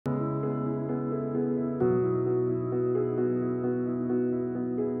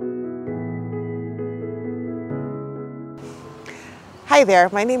Hi there,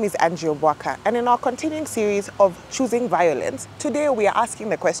 my name is Angie Obwaka, and in our continuing series of Choosing Violence, today we are asking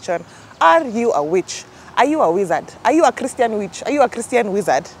the question, are you a witch? Are you a wizard? Are you a Christian witch? Are you a Christian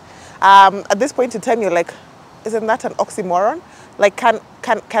wizard? At this point in time, you're like, isn't that an oxymoron? Like, can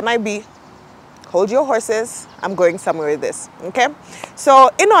I be, hold your horses, I'm going somewhere with this, okay? So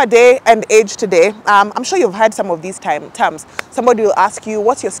in our day and age today, I'm sure you've heard some of these terms. Somebody will ask you,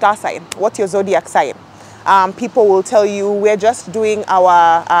 what's your star sign? What's your zodiac sign? People will tell you we're just doing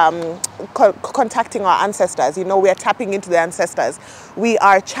our contacting our ancestors. You know, we're tapping into the ancestors. We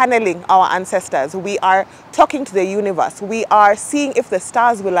are channeling our ancestors. We are talking to the universe. We are seeing if the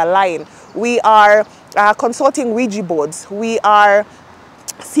stars will align. We are consulting Ouija boards. We are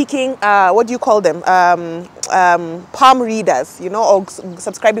seeking, what do you call them, palm readers, you know, or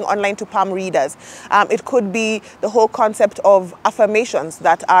subscribing online to palm readers. It could be the whole concept of affirmations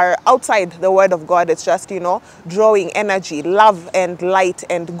that are outside the word of God. It's just, you know, drawing energy, love and light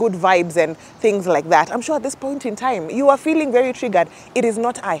and good vibes and things like that. I'm sure at this point in time, you are feeling very triggered. It is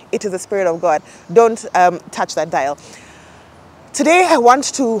not I, it is the Spirit of God. Don't touch that dial. Today, I want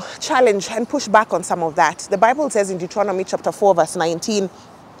to challenge and push back on some of that. The Bible says in Deuteronomy chapter 4, verse 19,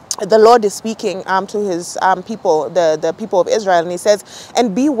 the Lord is speaking to his people, the people of Israel, and he says,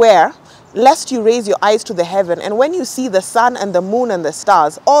 and beware, lest you raise your eyes to the heaven, and when you see the sun and the moon and the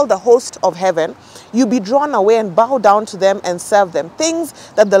stars, all the host of heaven, you be drawn away and bow down to them and serve them.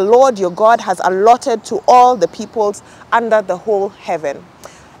 Things that the Lord your God has allotted to all the peoples under the whole heaven.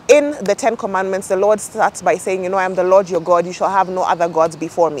 In the 10 Commandments, the Lord starts by saying, you know, I am the Lord your God, you shall have no other gods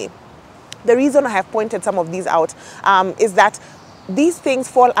before me. The reason I have pointed some of these out is that these things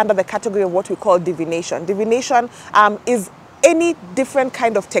fall under the category of what we call divination. Divination is any different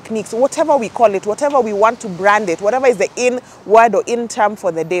kind of techniques, whatever we call it, whatever we want to brand it, whatever is the in word or in term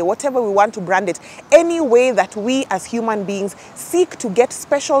for the day, whatever we want to brand it, any way that we as human beings seek to get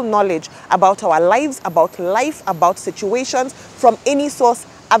special knowledge about our lives, about life, about situations from any source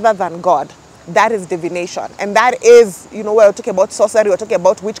other than God. That is divination. And that is, you know, we're talking about sorcery, we're talking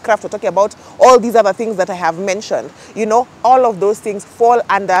about witchcraft, we're talking about all these other things that I have mentioned. You know, all of those things fall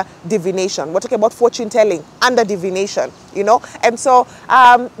under divination. We're talking about fortune telling, under divination, you know. And so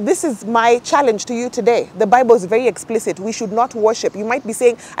this is my challenge to you today. The Bible is very explicit. We should not worship. You might be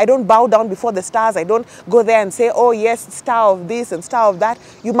saying, I don't bow down before the stars. I don't go there and say, oh yes, star of this and star of that.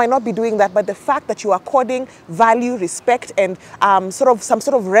 You might not be doing that, but the fact that you are according value, respect, and some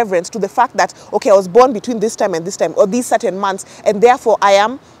sort of reverence to the fact that, okay, I was born between this time and this time, or these certain months, and therefore I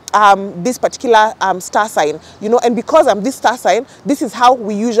am this particular star sign, you know, and because I'm this star sign, this is how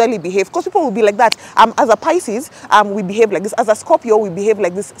we usually behave. Because people will be like that. As a Pisces, we behave like this. As a Scorpio, we behave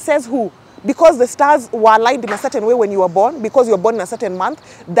like this. Says who? Because the stars were aligned in a certain way when you were born, because you were born in a certain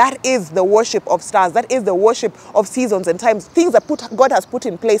month, that is the worship of stars. That is the worship of seasons and times. Things that God has put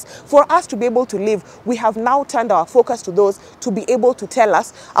in place for us to be able to live. We have now turned our focus to those to be able to tell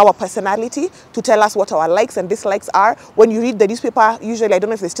us our personality, to tell us what our likes and dislikes are. When you read the newspaper, usually, I don't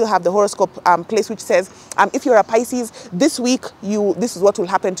know if they still have the horoscope place which says, if you're a Pisces, this week, this is what will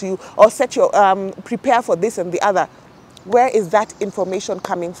happen to you, or set your, prepare for this and the other. Where is that information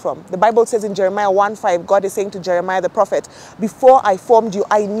coming from? The Bible says in Jeremiah 1:5, God is saying to Jeremiah the prophet, before I formed you,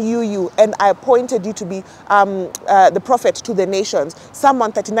 I knew you, and I appointed you to be the prophet to the nations. Psalm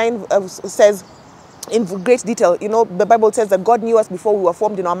 139 says, in great detail, you know, the Bible says that God knew us before we were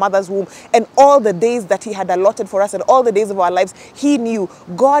formed in our mother's womb, and all the days that he had allotted for us and all the days of our lives, he knew.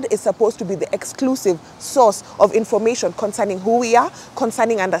 God is supposed to be the exclusive source of information concerning who we are,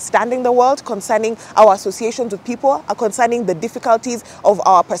 concerning understanding the world, concerning our associations with people, concerning the difficulties of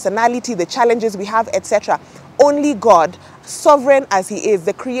our personality, the challenges we have, etc. Only God, sovereign as he is,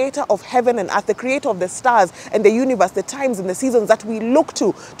 the creator of heaven and earth, the creator of the stars and the universe, the times and the seasons that we look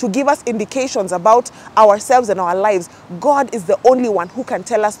to give us indications about ourselves and our lives. God is the only one who can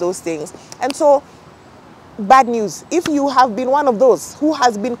tell us those things. And so, bad news, if you have been one of those who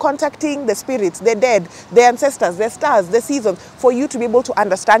has been contacting the spirits, the dead, the ancestors, the stars, the seasons, for you to be able to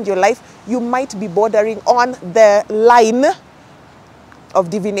understand your life, you might be bordering on the line of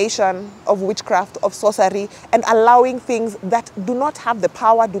divination, of witchcraft, of sorcery, and allowing things that do not have the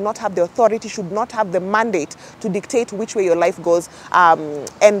power, do not have the authority, should not have the mandate to dictate which way your life goes.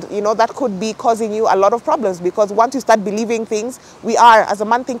 And, you know, that could be causing you a lot of problems, because once you start believing things, we are, as a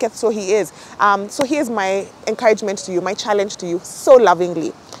man thinketh, so he is. So here's my encouragement to you, my challenge to you, so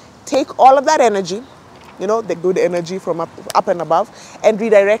lovingly. Take all of that energy, you know, the good energy from up and above, and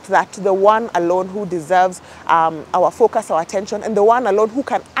redirect that to the one alone who deserves our focus, our attention, and the one alone who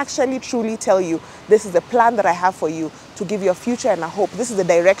can actually truly tell you, this is the plan that I have for you, to to give you a future and a hope. This is the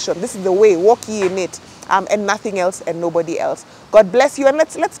direction. This is the way. Walk ye in it. And nothing else and nobody else. God bless you, and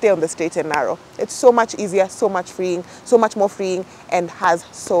let's stay on the straight and narrow. It's so much easier, so much freeing, so much more freeing, and has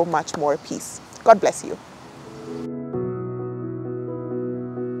so much more peace. God bless you.